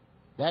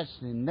 That's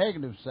the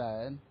negative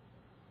side.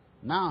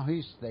 Now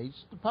he states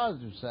the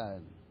positive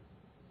side.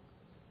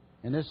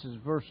 And this is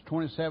verse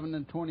 27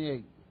 and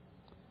 28.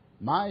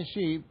 My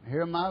sheep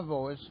hear my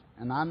voice,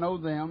 and I know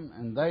them,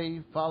 and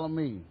they follow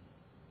me.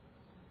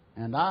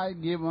 And I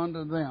give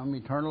unto them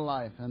eternal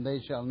life, and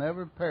they shall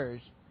never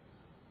perish,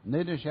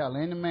 neither shall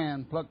any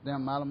man pluck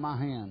them out of my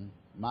hand.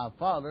 My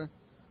Father,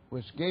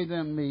 which gave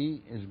them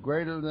me, is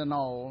greater than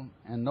all,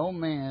 and no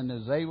man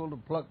is able to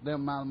pluck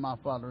them out of my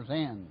Father's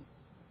hand.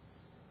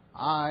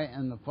 I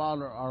and the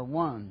Father are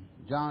one.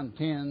 John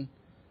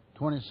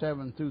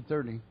 10:27 through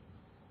 30.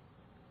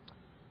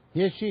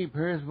 His sheep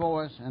hear his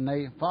voice, and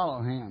they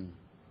follow him.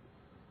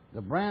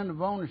 The brand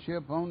of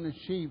ownership on the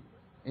sheep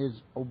is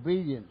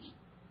obedience.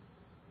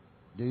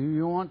 Do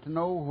you want to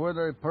know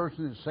whether a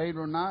person is saved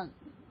or not?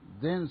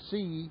 Then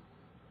see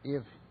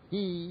if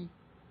he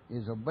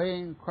is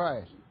obeying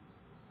Christ.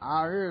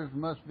 Our ears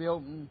must be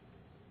open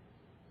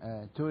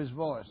to his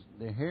voice.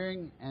 The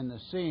hearing and the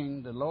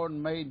seeing, the Lord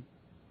made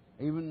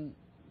even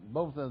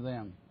both of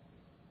them.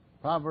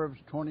 Proverbs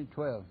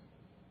 20:12.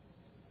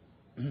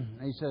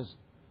 He says,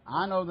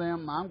 I know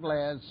them, I'm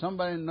glad.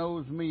 Somebody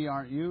knows me,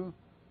 aren't you?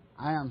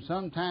 I am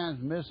sometimes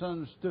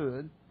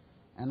misunderstood,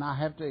 and I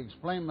have to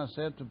explain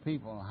myself to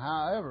people.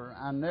 However,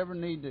 I never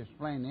need to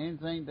explain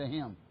anything to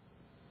him.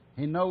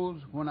 He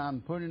knows when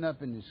I'm putting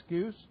up an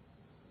excuse.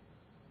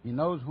 He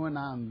knows when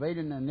I'm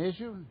evading an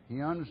issue.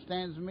 He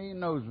understands me,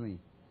 knows me.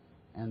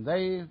 And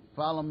they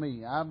follow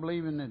me. I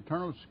believe in the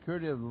eternal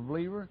security of the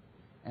believer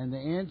and the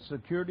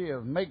insecurity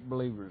of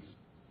make-believers.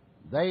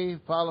 They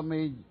follow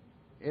me.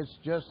 It's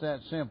just that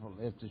simple.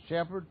 If the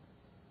shepherd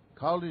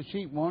called his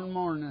sheep one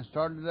morning and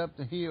started up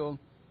the hill,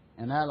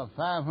 and out of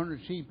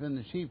 500 sheep in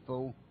the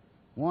sheepfold,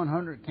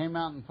 100 came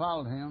out and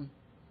followed him,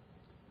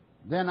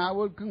 then I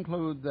would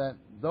conclude that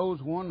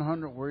those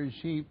 100 were his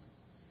sheep,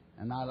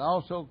 and I'd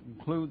also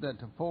conclude that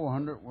the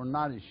 400 were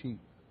not his sheep.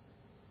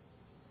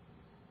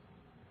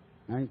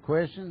 Any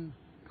questions,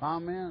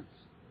 comments?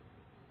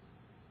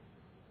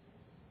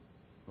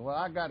 Well,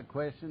 I got a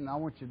question, and I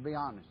want you to be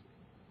honest.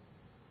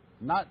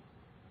 Not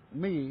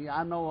me,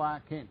 I know I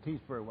can't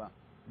teach very well,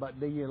 but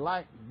do you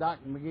like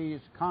Dr.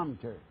 McGee's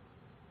commentary?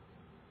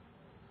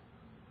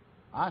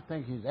 I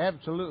think he's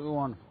absolutely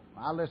wonderful.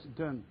 I listen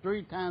to him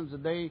 3 times a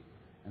day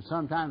and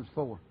sometimes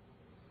 4.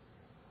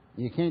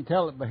 You can't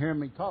tell it by hearing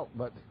me talk,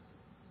 but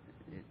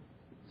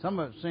some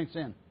of it sinks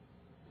in.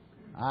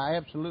 I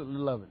absolutely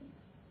love it.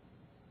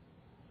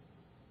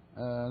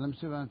 Let me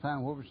see if I can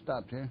find where we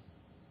stopped here.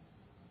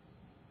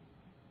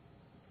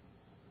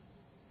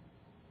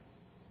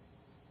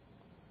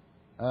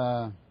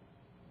 I'm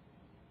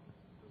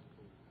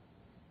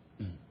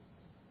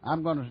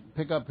going to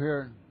pick up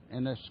here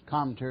in this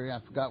commentary. I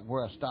forgot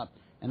where I stopped.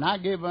 And I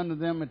give unto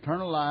them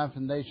eternal life,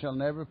 and they shall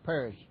never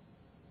perish.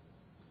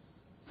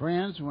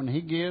 Friends, when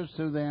He gives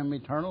to them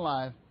eternal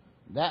life,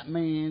 that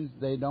means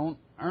they don't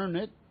earn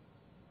it.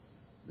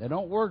 They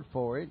don't work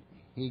for it.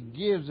 He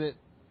gives it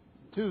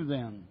to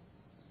them.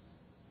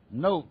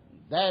 Note,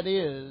 that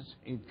is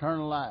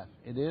eternal life.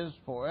 It is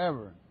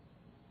forever.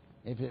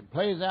 If it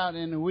plays out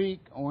in a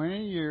week or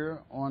in a year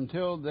or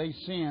until they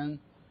sin,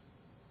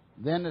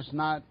 then it's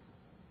not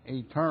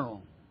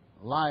eternal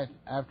life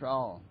after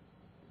all.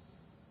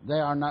 They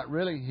are not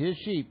really His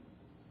sheep.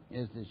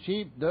 If the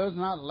sheep does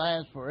not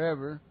last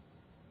forever,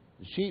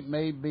 the sheep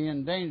may be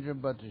in danger,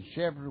 but the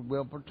shepherd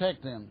will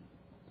protect them.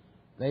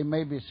 They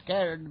may be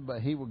scattered,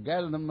 but He will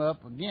gather them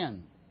up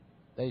again.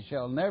 They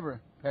shall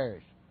never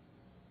perish.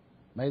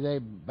 May they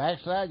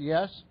backslide?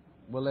 Yes.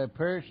 Will they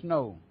perish?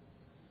 No.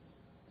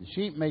 The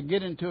sheep may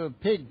get into a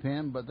pig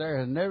pen, but there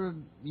has never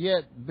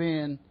yet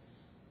been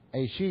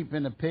a sheep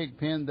in a pig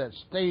pen that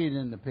stayed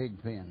in the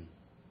pig pen.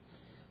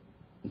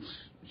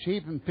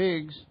 Sheep and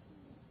pigs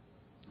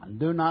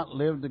do not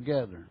live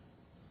together.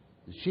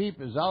 The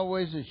sheep is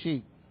always a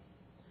sheep.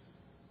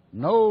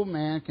 No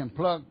man can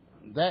pluck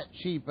that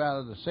sheep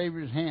out of the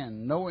Savior's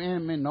hand. No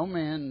enemy, no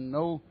man,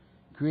 no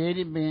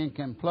created being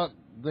can pluck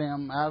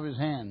them out of His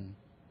hand.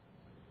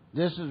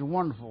 This is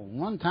wonderful.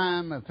 One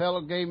time a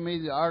fellow gave me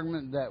the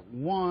argument that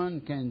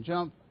one can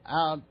jump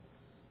out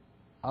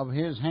of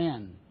His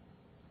hand.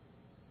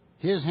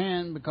 His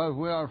hand, because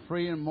we are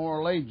free and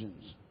moral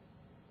agents.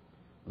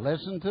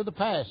 Listen to the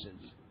passage.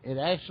 It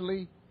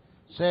actually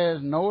says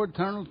no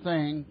eternal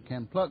thing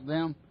can pluck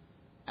them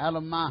out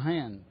of my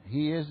hand.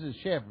 He is the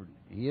shepherd.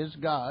 He is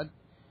God.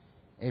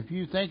 If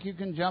you think you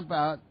can jump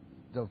out,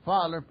 the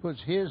Father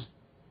puts His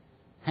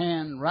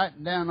hand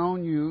right down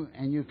on you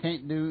and you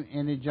can't do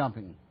any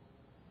jumping.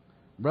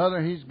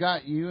 Brother, He's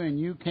got you and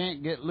you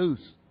can't get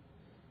loose.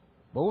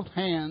 Both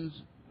hands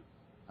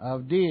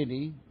of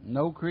deity,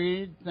 no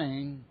created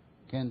thing,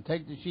 can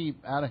take the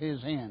sheep out of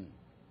His hand.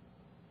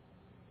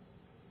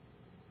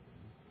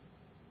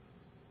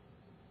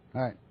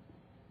 All right.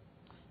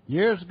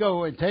 Years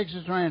ago, a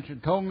Texas rancher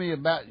told me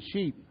about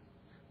sheep.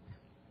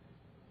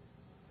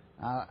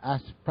 I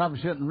probably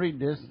shouldn't read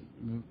this,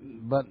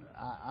 but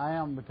I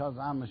am, because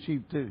I'm a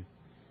sheep too.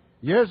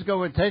 Years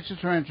ago, a Texas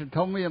rancher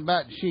told me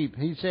about sheep.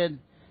 He said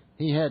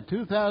he had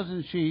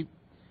 2,000 sheep,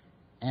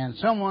 and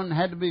someone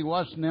had to be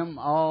watching them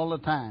all the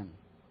time.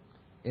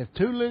 If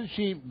two little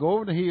sheep go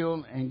over the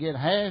hill and get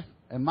half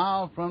a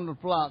mile from the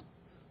flock,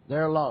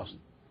 they're lost.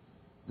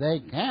 They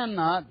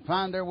cannot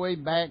find their way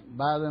back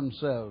by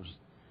themselves.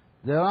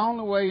 The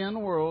only way in the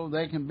world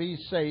they can be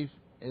safe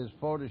is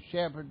for the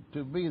shepherd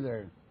to be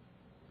there.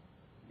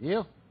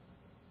 If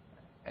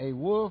a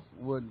wolf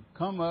would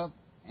come up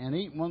and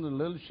eat one of the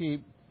little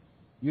sheep,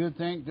 you'd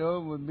think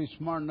Job would be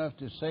smart enough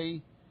to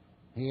say,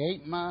 he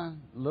ate my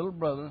little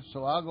brother,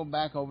 so I'll go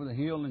back over the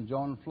hill and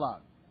join the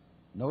flock.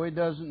 No, he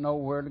doesn't know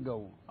where to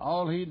go.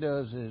 All he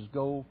does is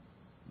go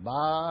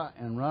by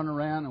and run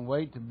around and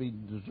wait to be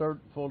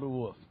deserted for the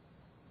wolf.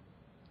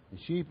 The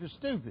sheep is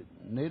stupid.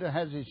 Neither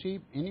has a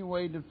sheep any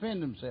way to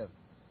defend himself.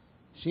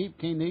 Sheep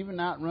can't even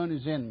outrun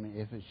his enemy.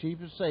 If a sheep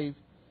is safe,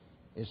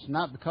 it's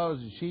not because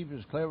the sheep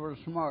is clever or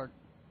smart.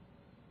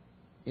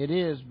 It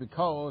is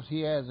because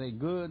he has a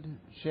good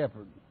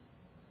shepherd.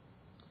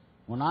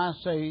 When I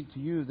say to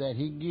you that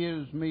He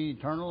gives me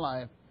eternal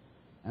life,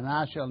 and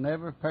I shall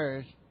never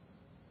perish,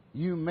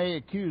 you may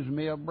accuse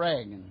me of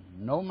bragging.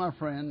 No, my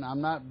friend, I'm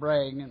not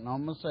bragging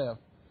on myself.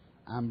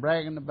 I'm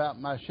bragging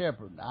about my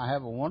shepherd. I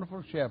have a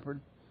wonderful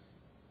shepherd.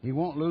 He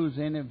won't lose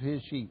any of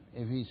His sheep.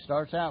 If he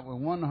starts out with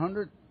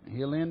 100,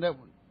 he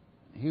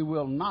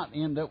will not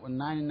end up with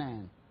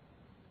 99.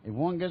 If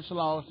one gets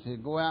lost, he'll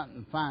go out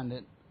and find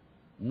it.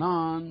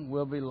 None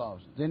will be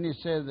lost. Then He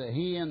says that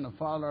He and the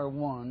Father are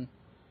one.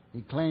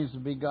 He claims to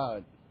be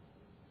God.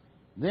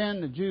 Then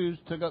the Jews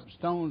took up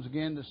stones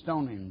again to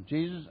stone Him.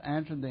 Jesus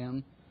answered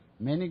them,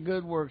 many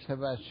good works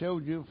have I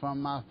showed you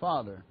from my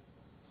Father.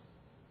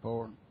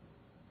 For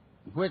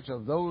which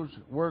of those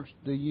works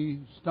do ye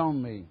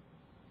stone me?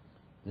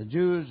 The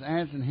Jews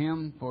answered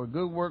Him, for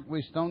good work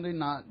we stone thee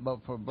not, but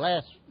for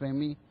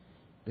blasphemy,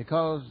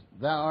 because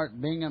thou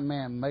art, being a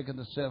man, maketh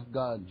thyself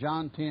God.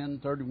 John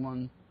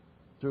 10:31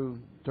 through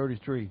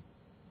 33.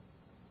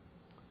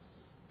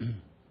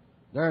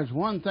 There is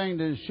one thing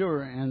that is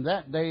sure, in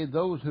that day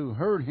those who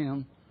heard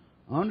Him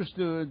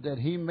understood that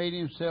He made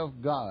Himself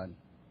God.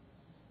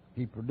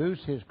 He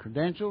produced His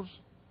credentials.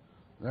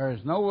 There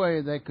is no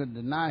way they could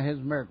deny His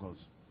miracles.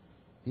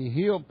 He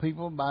healed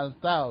people by the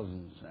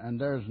thousands, and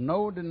there is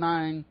no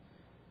denying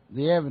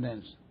the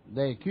evidence.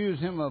 They accuse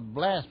Him of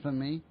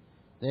blasphemy.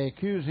 They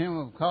accuse Him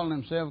of calling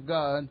Himself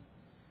God.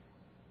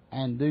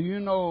 And do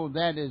you know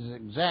that is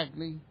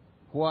exactly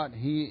what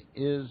He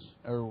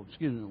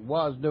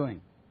was doing?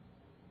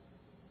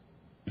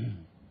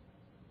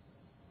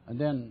 And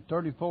then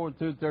 34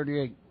 through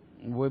 38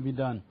 will be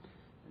done.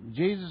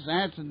 Jesus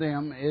answered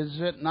them, Is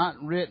it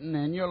not written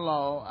in your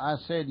law, I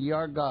said ye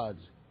are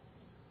gods?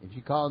 If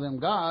you call them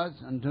gods,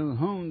 unto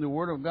whom the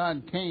word of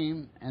God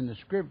came, and the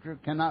scripture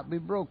cannot be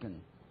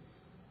broken.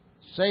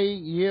 Say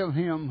ye of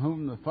him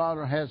whom the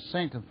Father hath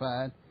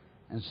sanctified,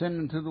 and sent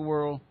into the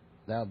world,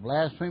 Thou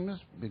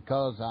blasphemest,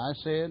 because I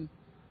said,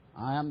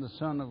 I am the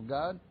Son of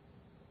God?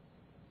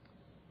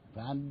 If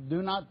I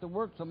do not the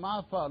works of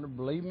my Father,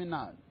 believe me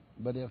not.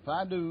 But if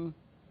I do,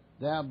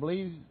 thou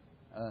believe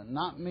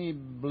not me,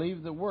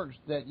 believe the works,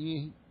 that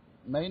ye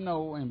may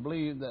know and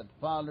believe that the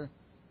Father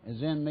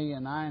is in me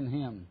and I in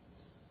him.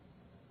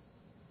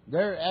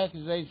 Their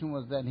accusation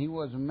was that he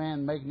was a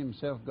man making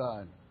himself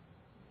God.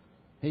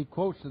 He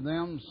quotes to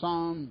them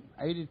Psalm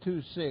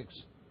 82:6.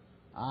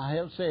 I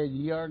have said,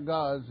 ye are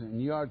gods,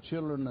 and ye are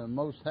children of the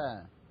Most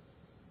High.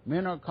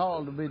 Men are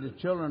called to be the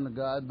children of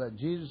God, but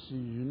Jesus is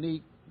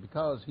unique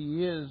because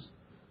he is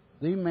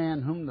the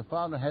man whom the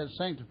Father has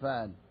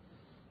sanctified.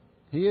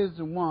 He is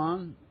the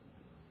one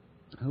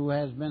who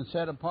has been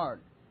set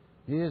apart.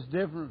 He is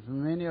different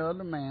from any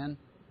other man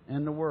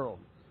in the world.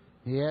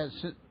 He has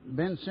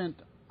been sent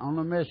on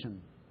a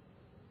mission.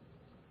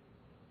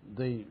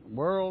 The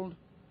world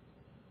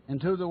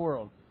into the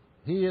world.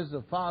 He is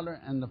the Father,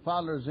 and the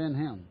Father is in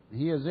him.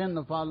 He is in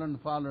the Father, and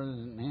the Father is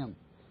in him.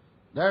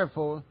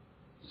 Therefore,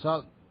 they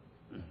sought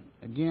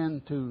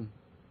again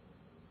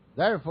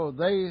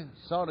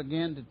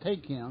to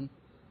take him,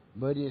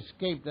 but he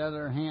escaped out of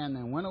their hand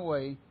and went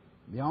away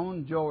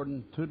beyond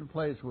Jordan to the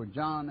place where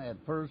John at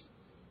first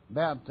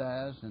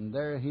baptized, and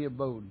there he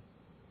abode.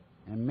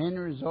 And many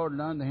resorted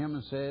unto him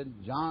and said,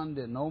 John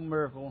did no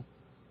miracle,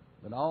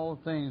 but all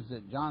things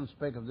that John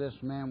spake of this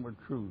man were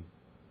true.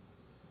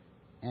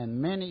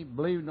 And many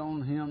believed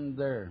on him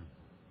there.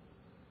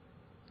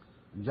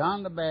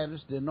 John the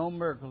Baptist did no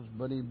miracles,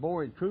 but he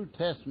bore a true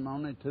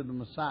testimony to the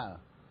Messiah.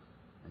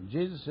 And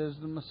Jesus is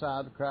the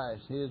Messiah, the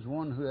Christ. He is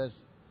one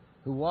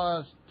who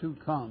was to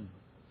come.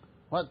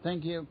 What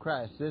think ye of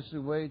Christ? This is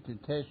the way to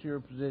test your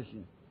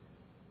position.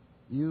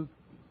 You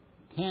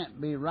can't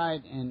be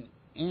right in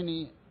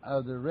any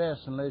of the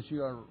rest unless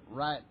you are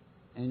right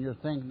and you're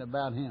thinking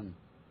about him.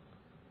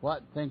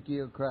 What think ye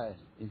of Christ?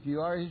 If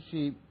you are his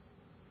sheep,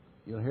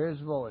 you'll hear his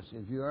voice.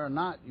 If you are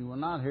not, you will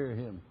not hear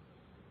him.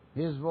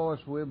 His voice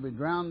will be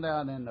drowned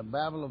out in the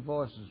babble of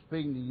voices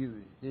speaking to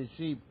you. His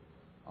sheep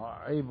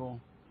are able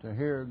to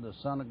hear the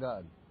Son of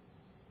God.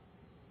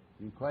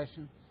 Any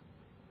questions?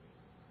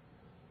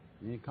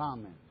 Any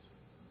comments?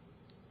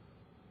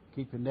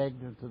 Keep it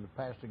negative till the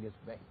pastor gets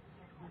back.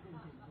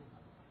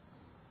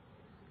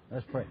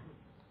 Let's pray.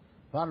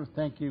 Father,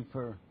 thank you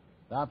for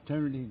the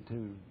opportunity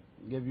to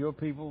give your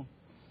people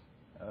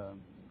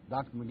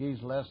Dr.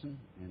 McGee's lesson,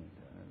 and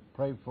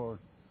pray for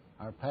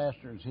our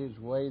pastors, his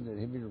way, that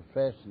he be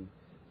refreshed and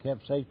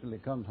kept safe till he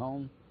comes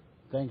home.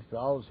 Thanks to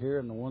all here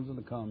and the ones that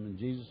will come. In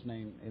Jesus'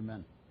 name,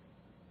 amen.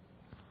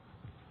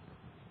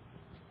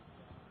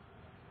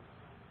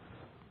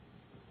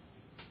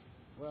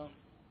 Well,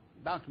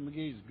 Dr.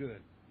 McGee's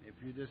good. If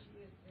you just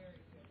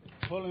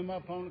pull him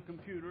up on the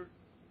computer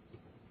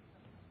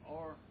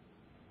or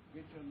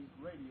get your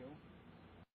radio.